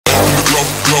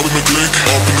glove in the click,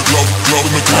 up in the glove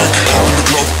in the click, up in the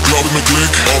glove in the click,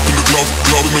 up in the glove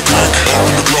in the click, up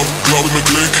in the glove in the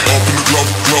click, up in the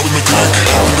glove in the click,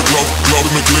 up in the glove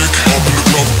in the click, up in the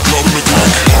glove in the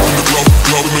click, up in the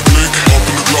glove in the click, up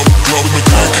in the glove